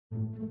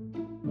What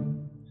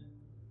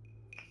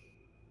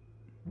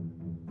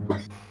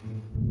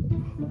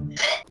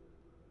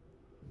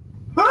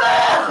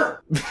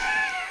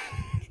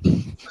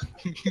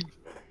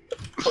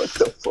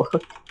the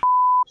fuck?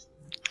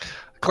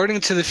 According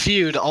to the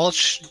feud, all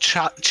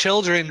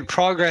children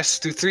progress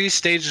through 3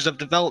 stages of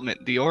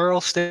development: the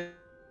oral stage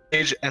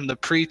and the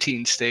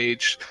preteen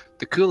stage,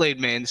 the Kool-Aid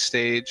Man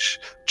stage,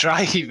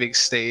 dry heaving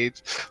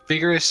stage,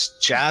 vigorous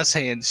jazz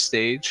hand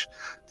stage,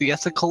 the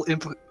ethical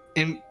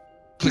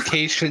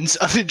implications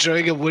of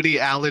enjoying a Woody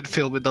Allen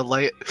film in the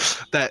light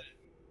that...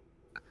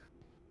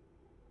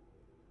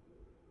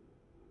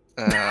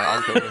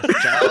 I'll go with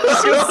jazz.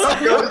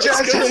 Go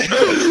jazz.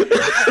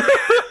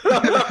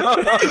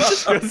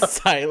 Just go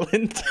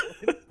silent.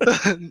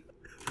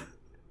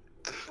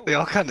 They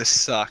all kind of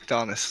sucked,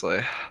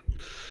 honestly.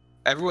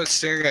 Everyone's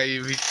staring at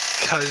you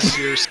because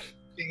you're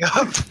sticking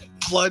up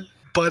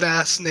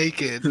butt-ass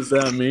naked. Is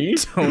that me?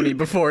 Tony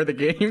before the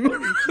game.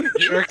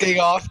 Jerking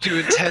off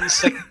to a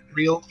 10-second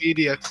real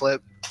media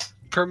clip.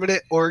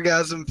 Permanent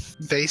orgasm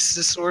face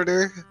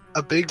disorder.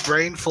 A big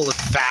brain full of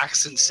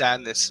facts and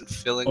sadness, and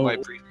filling my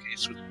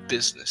briefcase with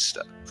business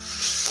stuff.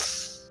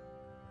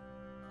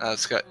 I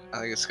think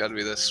it's got to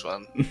be this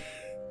one.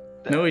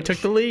 No, he took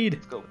the lead.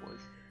 Let's go, boys.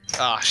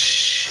 Ah,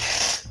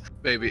 shit.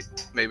 Maybe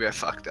I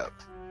fucked up.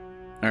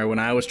 Alright, when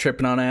I was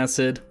tripping on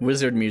acid,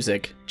 wizard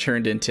music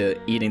turned into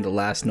eating the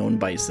last known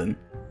bison.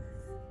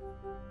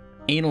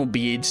 Anal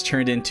beads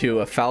turned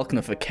into a falcon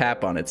with a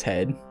cap on its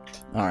head.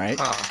 Alright.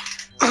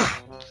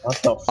 What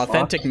the fuck?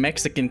 Authentic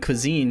Mexican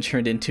cuisine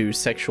turned into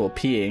sexual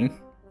peeing.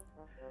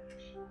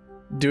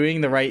 Doing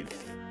the right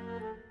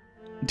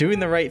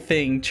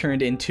thing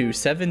turned into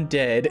 7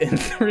 dead and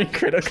 3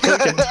 critical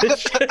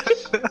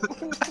conditions.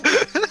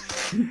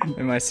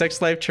 And my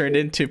sex life turned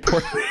into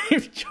poor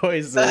life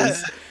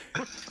choices.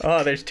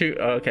 Oh, there's 2.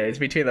 Okay, it's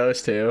between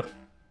those 2.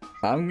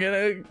 I'm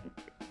gonna...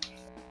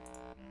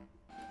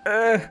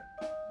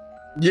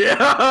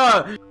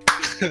 Yeah!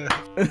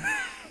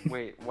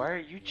 Wait, why are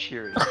you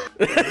cheering?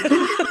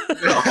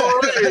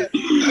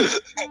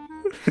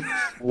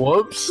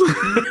 Whoops.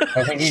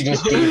 I think you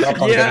just gave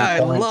up on Yeah, I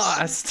getting points.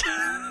 lost.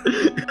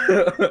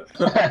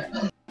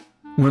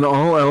 When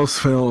all else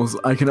fails,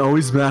 I can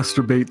always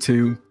masturbate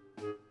to.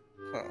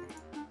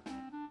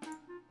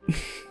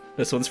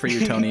 This one's for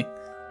you, Tony.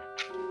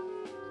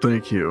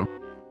 Thank you.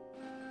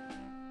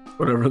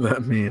 Whatever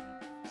that means.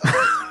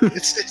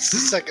 It's the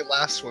second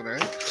last one,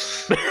 right?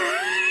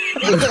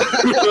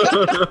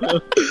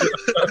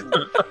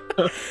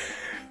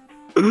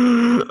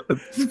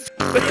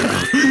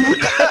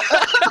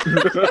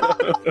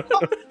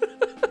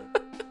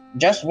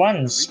 Just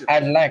once,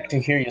 I'd like to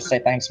hear you say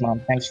thanks, Mom.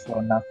 Thanks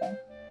for nothing.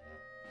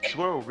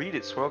 Swirl, read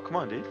it. Swirl, come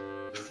on, dude.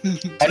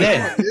 I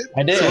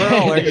did.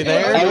 Swirl, are you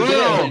there? I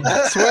did.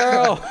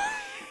 Swirl!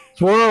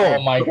 Swirl!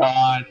 Oh my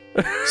god.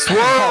 Swirl!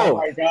 Oh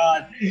my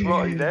god. Swirl,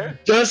 are you there?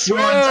 Just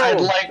once, I'd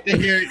like to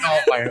hear.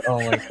 Oh my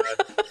god.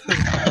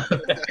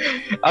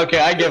 Okay,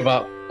 I give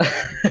up.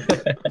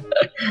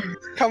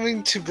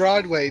 Coming to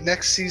Broadway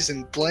next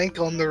season, Blank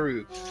on the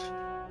Roof.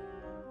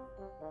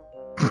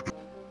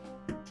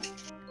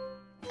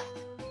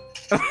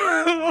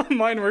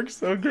 Mine works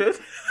so good.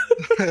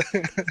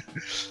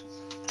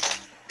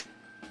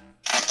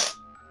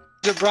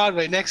 To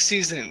Broadway next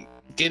season,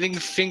 Getting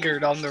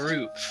Fingered on the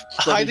Roof.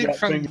 Hiding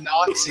from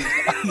Nazis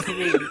on the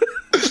roof.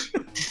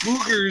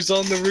 Boogers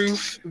on the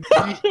roof.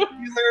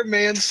 Vehicular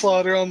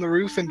manslaughter on the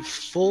roof, and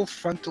full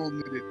frontal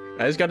nudity.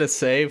 I just gotta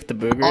say, with the On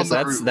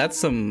boogers, the that's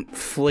some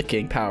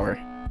flicking power.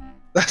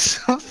 That's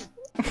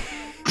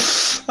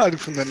hiding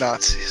from the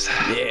Nazis.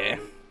 Yeah.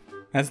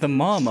 As the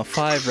mom of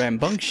 5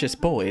 rambunctious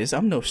boys,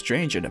 I'm no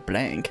stranger to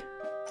blank.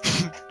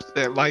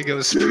 Yeah, mine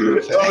goes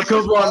perfect. Oh,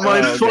 come on,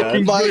 mine's Oh,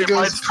 fucking God. great.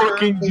 Mine's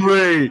fucking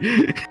great.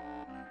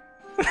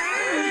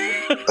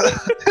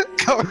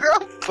 Come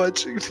around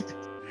punching me.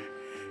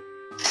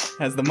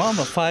 As the mom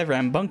of 5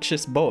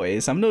 rambunctious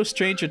boys, I'm no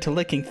stranger to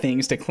licking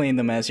things to claim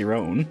them as your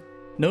own.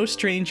 No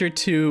stranger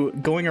to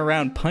going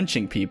around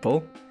punching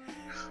people.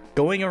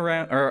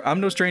 I'm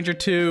no stranger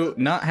to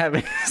not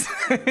having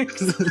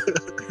sex.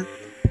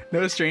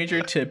 No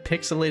stranger to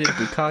pixelated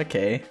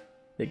bukkake.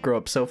 They grow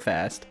up so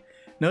fast.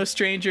 No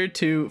stranger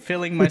to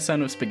filling my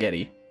son with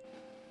spaghetti.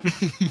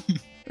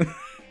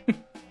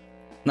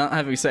 Not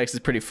having sex is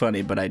pretty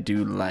funny, but I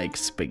do like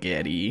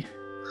spaghetti.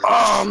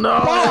 Oh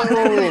no!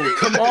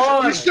 Come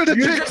on! You should have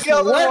You're picked just the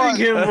other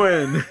letting one. him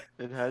win.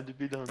 It had to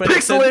be done. But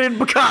it said- Pixelated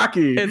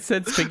bukkake. It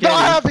said Not spaghetti.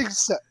 having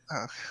sex.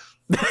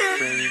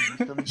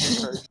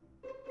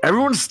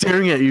 Everyone's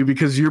staring at you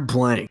because you're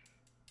blank.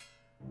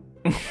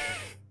 I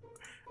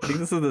think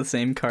this is the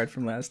same card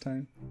from last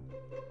time.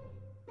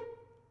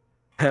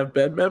 Have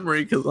bad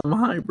memory because I'm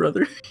high,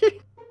 brother.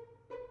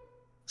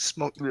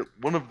 Smoke.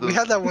 One of them. We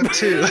had that one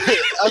too.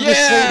 On Yeah! the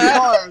same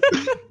card.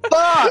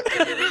 Fuck!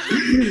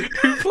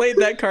 Who played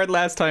that card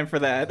last time for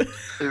that? It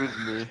was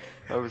me.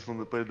 I was the one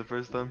that played the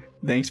first time.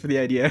 Thanks for the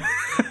idea.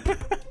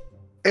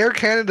 Air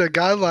Canada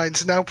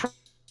guidelines now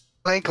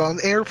blank on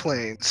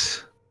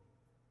airplanes.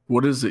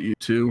 What is it, you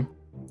two?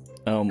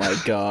 Oh my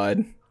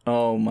god.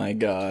 Oh my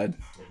god.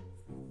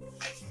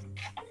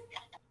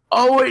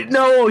 Oh wait,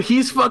 no,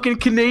 he's fucking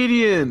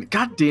Canadian.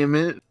 God damn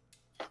it.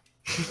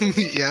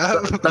 Yeah.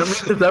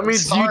 That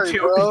means Sorry,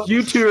 bro.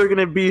 you two are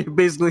gonna be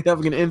basically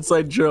having an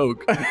inside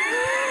joke.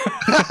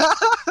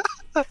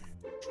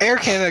 Air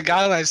Canada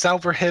guidelines now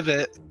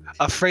prohibit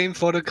a framed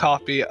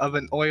photocopy of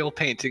an oil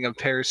painting of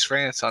Paris,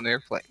 France on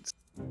airplanes.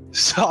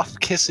 Soft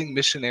kissing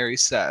missionary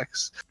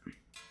sex.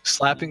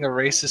 Slapping a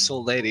racist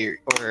old lady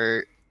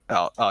or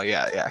oh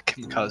yeah,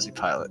 kamikaze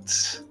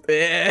pilots.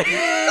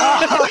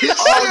 Oh,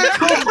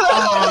 come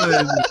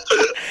on!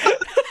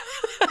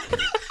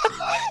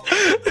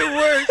 It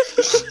worked.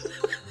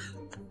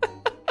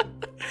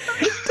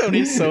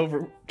 Tony's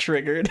so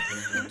triggered.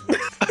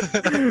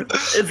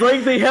 It's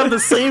like they have the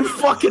same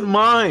fucking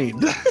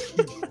mind.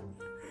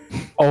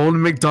 Old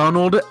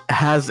McDonald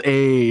has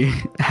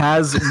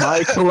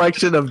my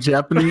collection of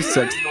Japanese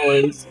sex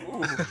toys.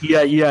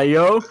 Yeah,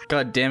 yo.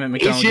 God damn it,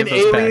 McDonald, Asian give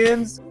those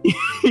aliens.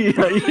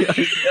 Yeah,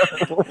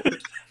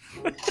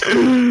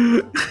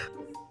 yo.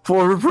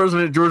 Former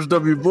President George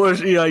W.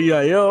 Bush. Yeah,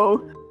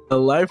 yo. A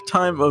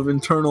lifetime of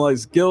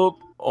internalized guilt.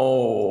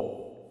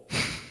 Oh.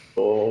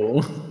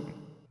 Old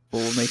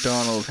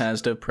McDonald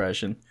has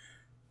depression.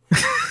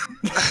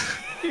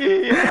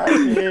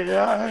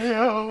 Yeah,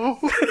 yo.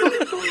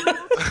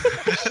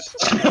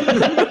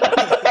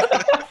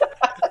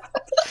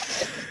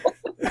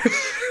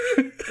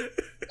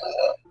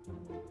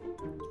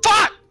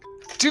 Fuck!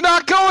 Do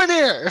not go in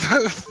here!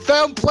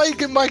 Found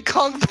plague in my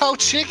Kung Pao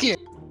chicken!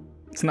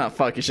 It's not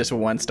fuck, it's just a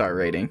 1-star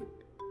rating.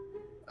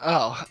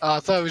 Oh, I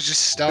thought it was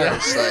just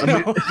stars.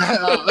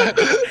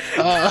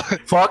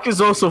 Fuck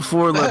is also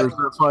 4 letters,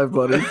 not 5,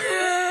 buddy.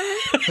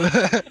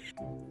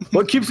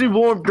 What keeps me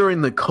warm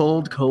during the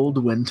cold, cold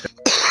winter?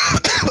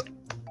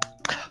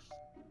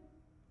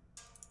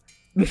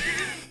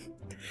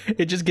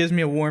 It just gives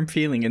me a warm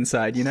feeling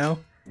inside, you know?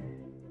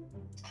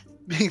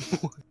 Being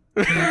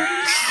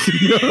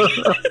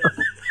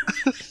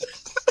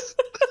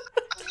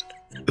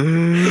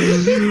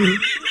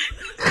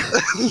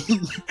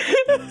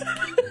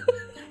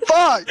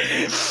Fuck!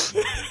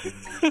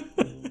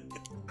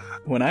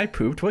 When I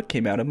pooped, what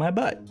came out of my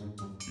butt?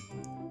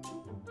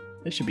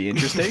 This should be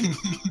interesting.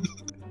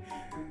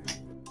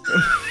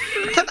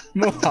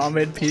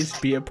 Muhammad, peace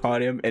be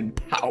upon him, and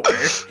power.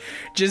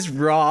 Just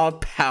raw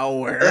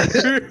power.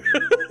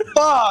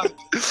 Fuck!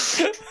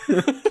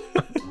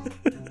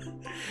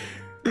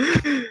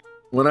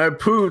 When I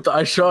pooped,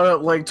 I shot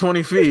up like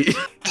 20 feet.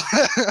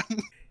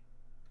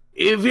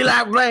 If you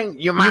like blank,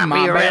 you might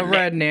be a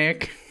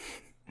redneck.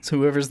 So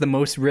whoever's the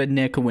most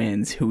redneck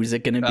wins. Who's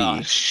it gonna be?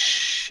 Oh,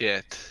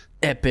 shit.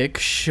 Epic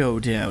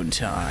showdown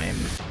time.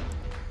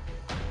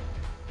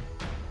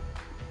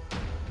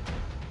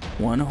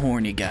 One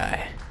horny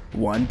guy,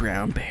 one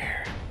brown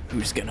bear.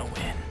 Who's gonna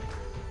win?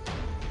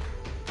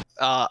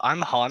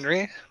 I'm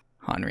Henry.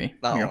 Henry,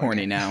 Oh, you're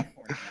horny now.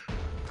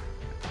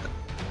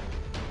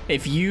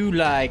 If you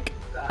like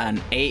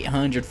an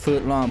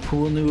 800-foot-long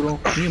pool noodle,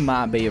 you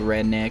might be a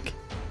redneck.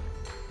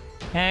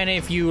 And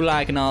if you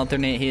like an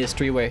alternate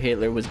history where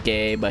Hitler was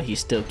gay but he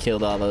still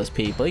killed all those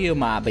people, you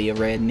might be a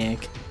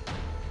redneck.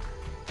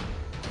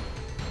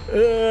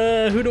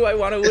 Who do I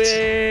want to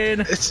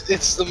win?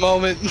 It's the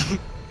moment.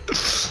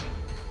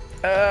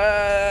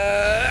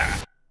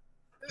 Yeah!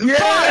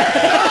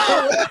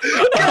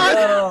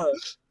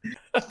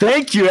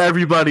 Thank you,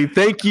 everybody.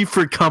 Thank you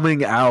for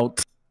coming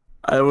out.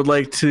 I would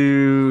like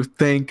to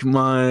thank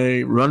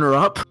my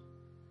runner-up,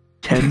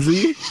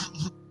 Kenzie.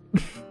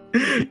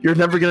 You're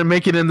never gonna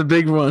make it in the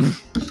big one.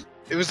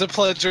 It was a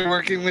pleasure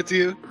working with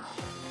you.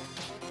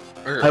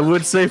 I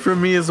would say for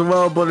me as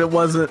well, but it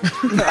wasn't.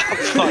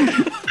 Fuck.